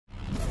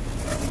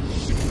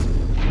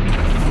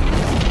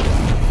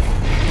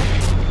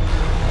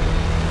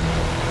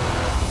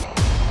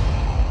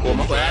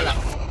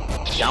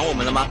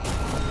on the map.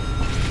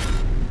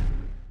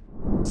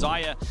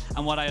 Zaya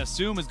and what I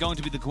assume is going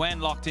to be the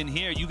Gwen locked in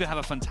here. You could have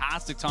a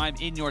fantastic time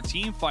in your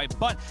team fight,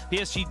 but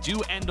PSG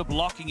do end up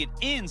locking it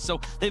in, so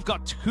they've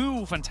got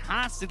two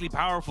fantastically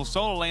powerful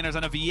solo laners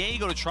and a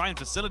Viego to try and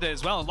facilitate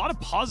as well. A lot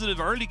of positive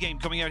early game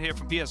coming out here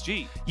from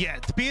PSG. Yeah,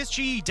 the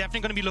PSG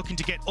definitely going to be looking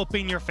to get up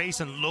in your face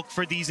and look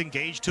for these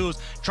engage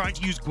tools, trying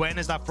to use Gwen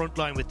as that front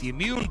line with the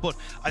immune, but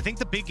I think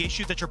the big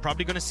issue that you're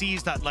probably going to see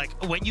is that, like,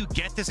 when you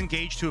get this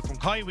engage tool from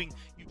Kaiwing,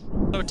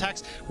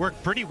 attacks work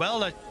pretty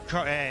well at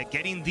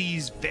getting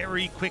these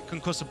very quick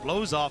concussive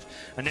blows off,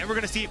 and now we're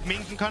going to see if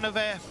Ming can kind of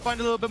find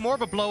a little bit more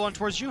of a blow on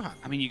towards Juhan.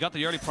 I mean, you got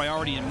the early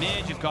priority in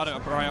mid, you've got a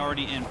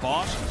priority in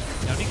bot.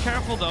 Gotta be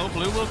careful though,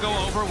 Blue will go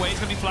over, Wade's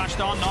going to be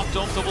flashed on, knocked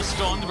up, double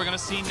stunned. We're going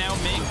to see now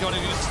Ming going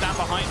to stand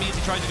behind me as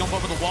he tries to jump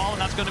over the wall,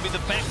 and that's going to be the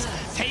Vex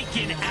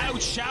taken out.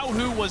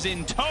 Xiaohu was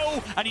in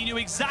tow, and he knew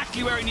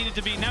exactly where he needed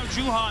to be. Now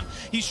Juhan,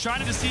 he's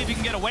trying to see if he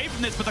can get away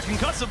from this, but the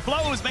concussive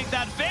blows make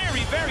that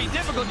very, very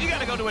difficult. You got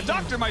to go to a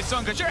doctor, my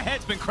son, because your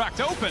head's been cracked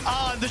open.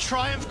 The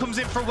Triumph comes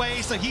in for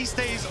Wei, so he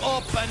stays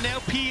up, and now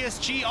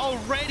PSG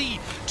already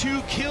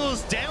 2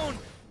 kills down.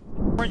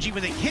 RNG,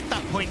 when they hit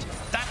that point,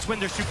 that's when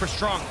they're super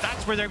strong.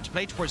 That's where they're able to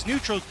play towards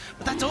neutrals,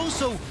 but that's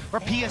also where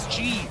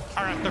PSG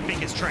are at their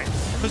biggest strength.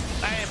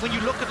 Because when you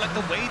look at like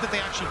the way that they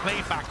actually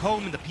played back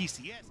home in the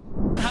PCS,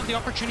 have the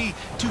opportunity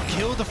to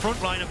kill the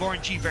front line of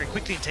RNG very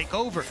quickly and take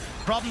over.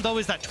 Problem though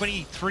is that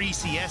 23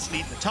 CS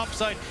leading the top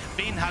side,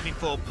 Bin having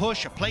full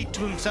push, a plate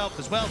to himself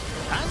as well,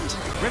 and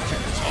Rift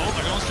Herald. Oh,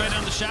 they're going straight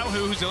down to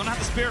Xiaohu, who's going to have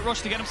the Spirit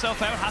Rush to get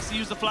himself out, has to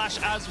use the flash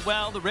as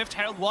well. The Rift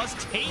Herald was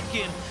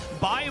taken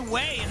by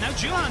Wei, and now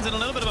Juhan's in a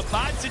little bit of a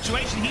bad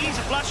situation. He needs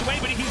to flash away,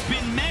 but he's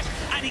been met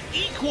and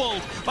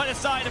equaled by the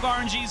side of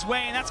RNG's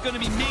Wei, and that's going to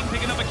be Ming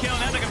picking up a kill.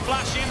 Now they can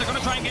flash in, they're going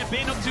to try and get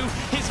Bin up to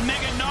his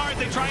Mega Nard.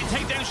 They try and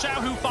take down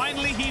Xiaohu.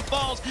 Finally, he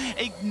falls.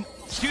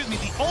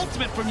 The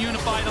ultimate from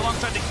Unified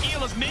alongside the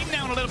heal is Ming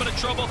now in a little bit of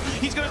trouble.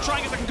 He's going to try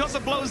and get the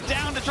concussive blows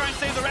down to try and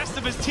save the rest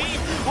of his team.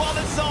 While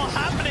this is all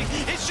happening,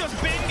 it's just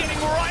Bin getting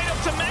right up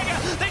to Mega.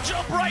 They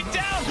jump right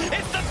down.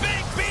 It's the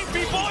big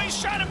beefy boys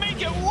trying to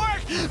make it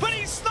work, but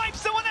he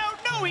snipes someone out.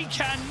 No, he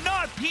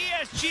cannot.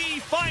 PSG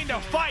find a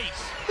fight.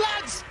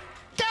 Lads,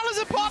 Gala's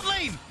in bot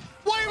lane.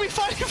 Why are we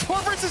fighting 4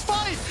 versus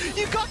 5?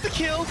 You got the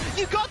kill,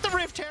 you got the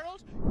Rift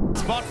Herald.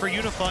 Spot for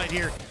Unified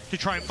here to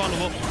try and follow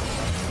up.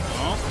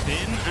 Oh, Bin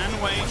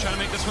and Wei trying to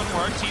make this one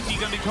work. TP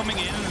going to be coming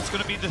in, and it's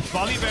going to be the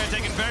Volley Bear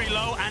taken very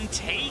low and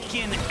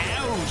taken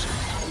out.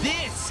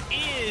 This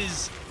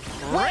is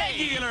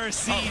regular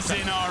season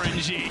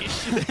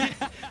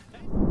RNG.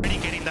 Already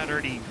getting that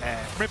early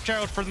Rift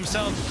Herald for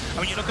themselves. And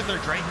when you look at their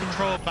Drain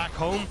control back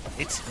home,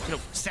 it's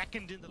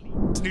second in the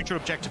league. It's neutral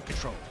objective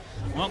control.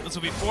 Well, this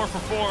will be 4 for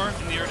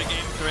 4 in the early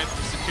game if they're able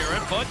to secure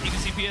it, but you can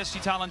see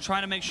PSG Talon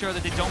trying to make sure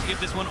that they don't give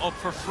this one up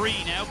for free.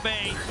 Now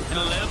Bay in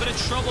a little bit of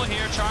trouble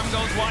here. Charm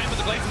goes wide, but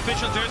the Glaze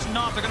official there's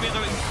not. They're going to be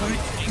able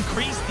to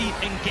increase the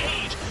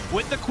engage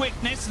with the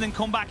quickness and then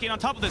come back in on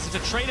top of this. It's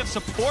a trade of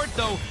support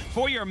though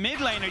for your mid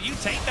laner. You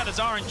take that as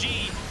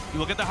RNG. You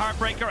will get the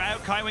Heartbreaker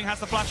out. Kaiwing has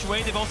to flash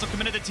away. They've also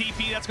committed a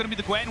TP. That's going to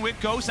be the Gwen with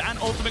Ghost and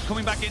Ultimate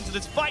coming back into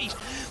this fight.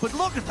 But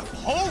look at the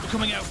poke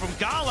coming out from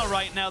Gala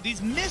right now.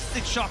 These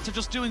Mystic shots are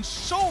just doing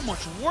so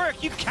much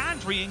work. You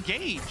can't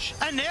re-engage.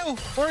 And now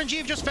RNG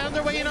have just found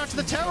their way in onto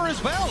the tower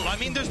as well. I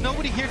mean, there's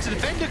nobody here to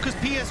defend it because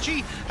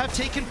PSG have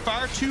taken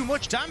far too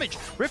much damage.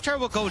 Rift Tower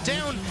will go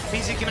down,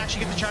 means he can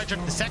actually get the charge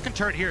onto the second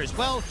turret here as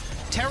well.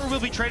 Tower will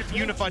be traded for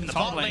Unified in the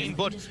bot lane,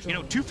 but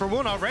 2 for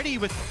 1 already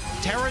with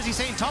Tower, as he's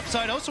saying, top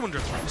side also under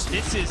threat.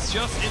 This is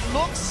just, it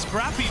looks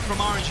scrappy from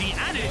RNG,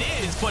 and it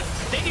is, but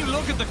then you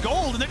look at the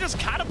gold and they're just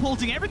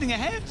catapulting everything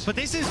ahead. But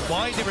this is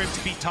why they were able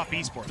to beat top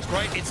esports,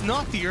 right? It's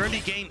not the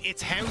early game,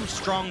 it's how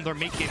strong their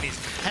mid game is,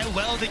 how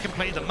well they can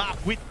play the map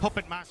with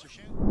Puppet Master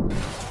Show.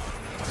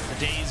 The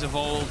days of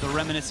old, the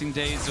reminiscing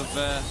days of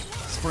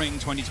Spring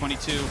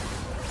 2022.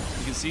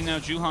 You can see now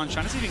Juhan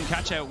trying to see if he can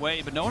catch out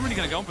Wei, but no one really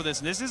going to go for this.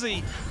 And this is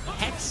a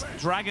Hex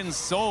Dragon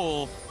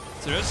Soul.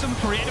 So there's some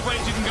creative ways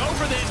you can go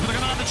for this, but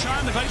they're going to have the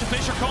charm. The Glacier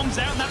Fisher comes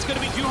out, and that's going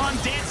to be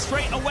Juhan dead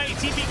straight away.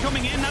 TP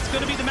coming in, that's going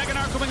to be the Mega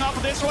Nard coming off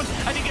of this one,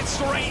 and he gets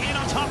straight in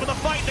on top of the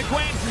fight. The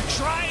Gwen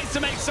tries to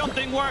make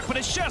something work, but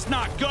it's just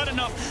not good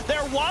enough.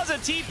 There was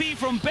a TP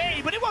from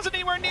Bay, but it wasn't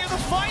anywhere near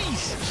the fight.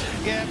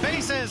 Yeah,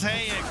 Bay says,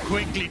 hey, and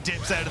quickly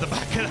dips out of the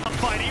back of that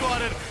fight. He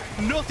wanted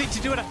nothing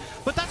to do with it.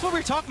 But that's what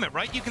we're talking about,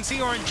 right? You can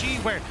see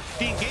RNG where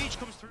the engage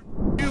comes through,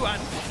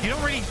 and you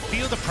don't really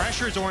feel the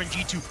pressure as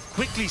RNG to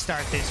quickly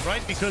start this,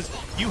 right? Because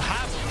you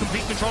have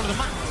complete control of the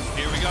map.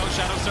 Here we go,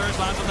 Shadow Surge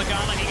lands on the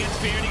Gala, he gets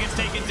speared, he gets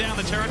taken down,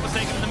 the turret was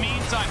taken in the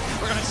meantime.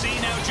 We're going to see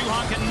now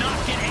Juhan cannot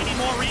get any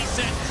more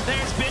reset.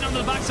 There's Bin on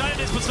the backside of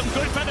this with some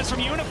good feathers from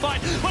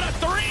Unified, but a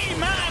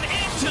 3-man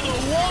into the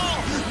wall.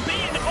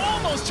 Bin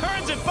almost almost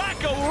turns it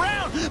back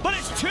around, but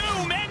it's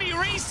too many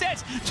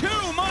resets,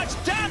 too much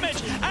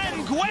damage,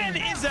 and Gwen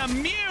is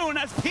immune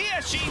as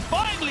PSG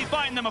finally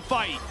find them a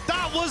fight.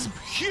 That was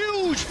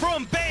huge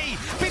from Bay,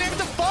 being able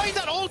to find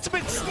that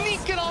ultimate,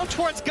 sneak it on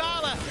towards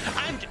Gala,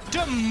 and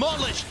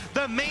demolish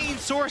the main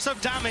source of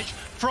damage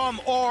from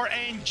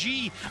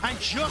RNG. And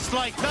just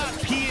like that,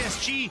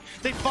 PSG,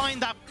 they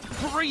find that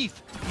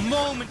brief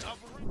moment of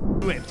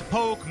able to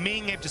poke,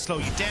 Ming able to slow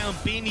you down,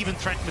 Bin even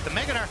threatened with the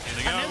Mega Dart,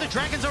 and now the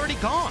Dragon's already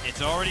gone.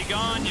 It's already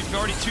gone. You're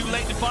already too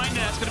late to find it.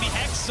 That's going to be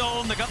Hex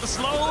Soul, and they got the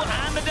slow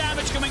and the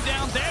damage coming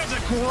down. There's a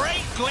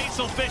great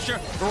Glacial Fissure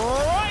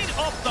right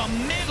up the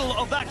middle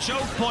of that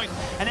choke point,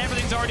 and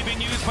everything's already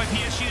been used by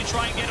PSG to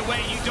try and get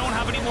away. You don't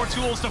have any more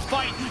tools to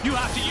fight. You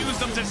have to use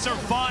them to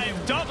survive.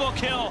 Double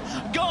kill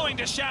going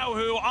to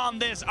Xiaohu on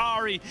this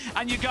Ahri,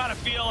 and you got to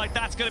feel like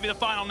that's going to be the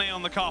final nail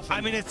in the coffin.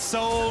 I mean, it's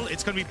Soul,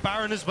 it's going to be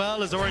Baron as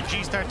well as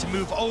RNG start to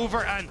move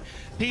over, and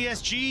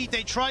PSG,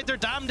 they tried their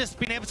damnedest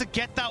being able to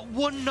get that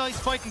one nice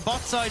fight in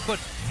bot side, but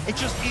it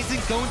just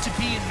isn't going to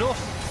be enough.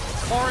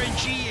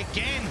 RNG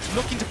again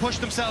looking to push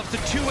themselves to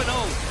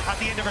 2-0 at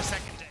the end of our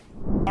second day.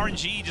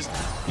 RNG just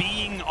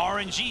being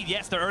RNG.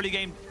 Yes, their early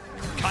game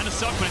kind of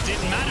sucked, but it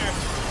didn't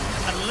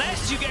matter.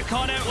 Unless you get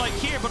caught out like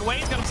here, but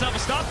Wade's got himself a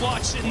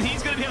stopwatch, and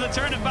he's going to be able to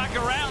turn it back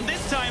around.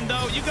 This time,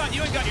 though, you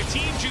ain't got your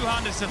team,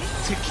 Juhan,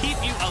 to keep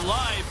you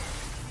alive.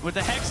 With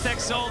the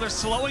Hextech Soul, they're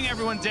slowing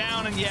everyone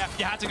down, and yeah,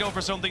 you had to go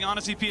for something.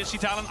 Honestly, PSG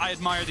talent, I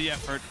admire the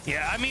effort.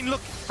 Yeah, I mean,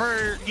 look,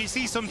 you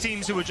see some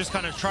teams who would just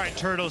kind of try and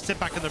turtle, sit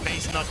back in their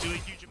base and not do a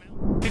huge amount.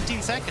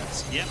 15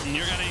 seconds. Yep, and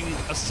you're getting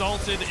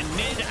assaulted in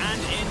mid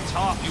and in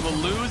top. You will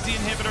lose the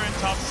inhibitor in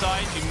top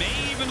side. You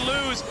may even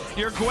lose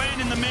your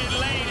Gwen in the mid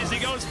lane as he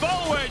goes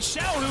forward.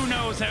 Xiaohu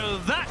knows how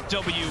that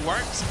W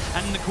works,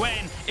 and the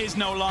Gwen is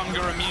no longer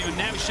immune.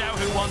 Now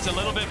Xiaohu wants a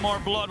little bit more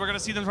blood. We're going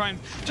to see them trying,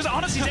 just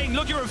honestly saying,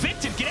 look, you're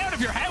evicted. Get out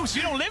of your house.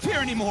 You don't live here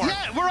anymore.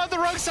 Yeah, we're on the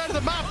wrong side of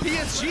the map.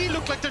 PSG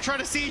look like they're trying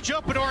to siege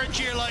up, and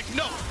RNG are like,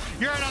 no,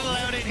 you're not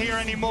allowed in here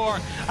anymore.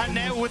 And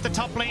now with the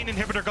top lane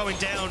inhibitor going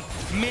down,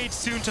 mid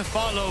soon to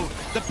follow,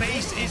 the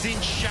base is in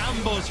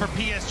shambles for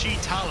PSG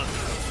talent.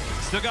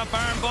 Still got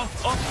Baron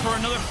buff up for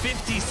another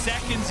 50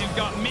 seconds. You've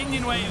got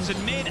minion waves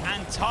in mid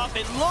and top.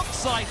 It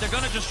looks like they're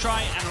going to just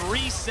try and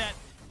reset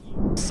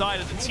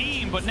side of the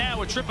team, but now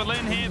with triple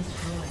inhib,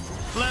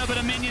 a little bit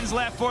of minions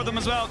left for them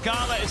as well.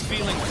 Gala is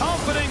feeling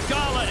confident.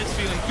 Gala is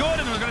feeling good,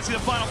 and we're going to see the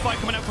final fight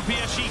coming out for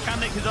PSG. Can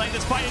they delay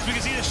this fight? As we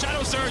can see the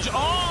Shadow Surge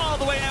all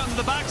the way out into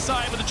the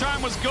backside, but the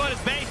charm was good as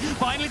Bay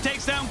finally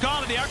takes down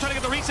Gala. They are trying to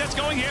get the resets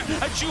going here,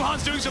 and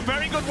Juhan's doing some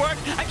very good work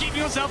and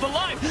keeping himself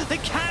alive. They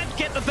can't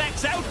get the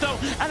Vex out though,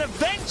 and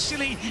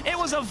eventually it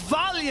was a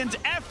valiant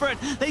effort.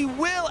 They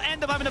will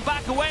end up having to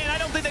back away, and I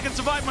don't think they can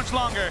survive much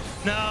longer.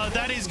 No,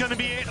 that is going to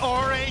be it.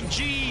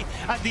 RNG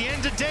at the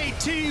end of day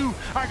 2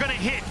 are going to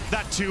hit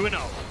that 2-0.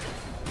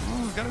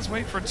 Oh, we've got to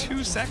wait for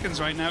 2 seconds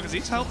right now because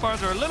these health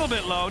bars are a little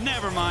bit low.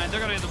 Never mind,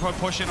 they're going to get the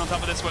push in on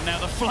top of this one now.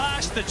 The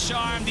flash, the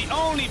charm, the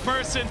only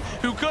person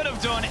who could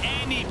have done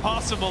any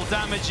possible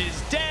damage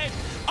is dead.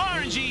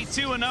 RNG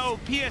 2-0,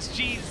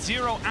 PSG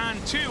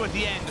 0-2 at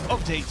the end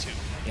of day 2.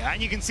 Yeah,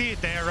 and you can see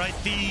it there, right?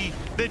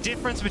 The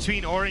difference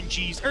between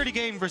RNG's early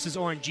game versus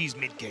RNG's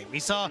mid game. We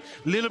saw a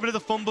little bit of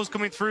the fumbles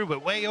coming through,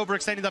 but way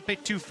overextending that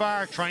bit too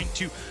far, trying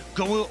to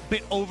go a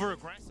bit over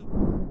aggressive.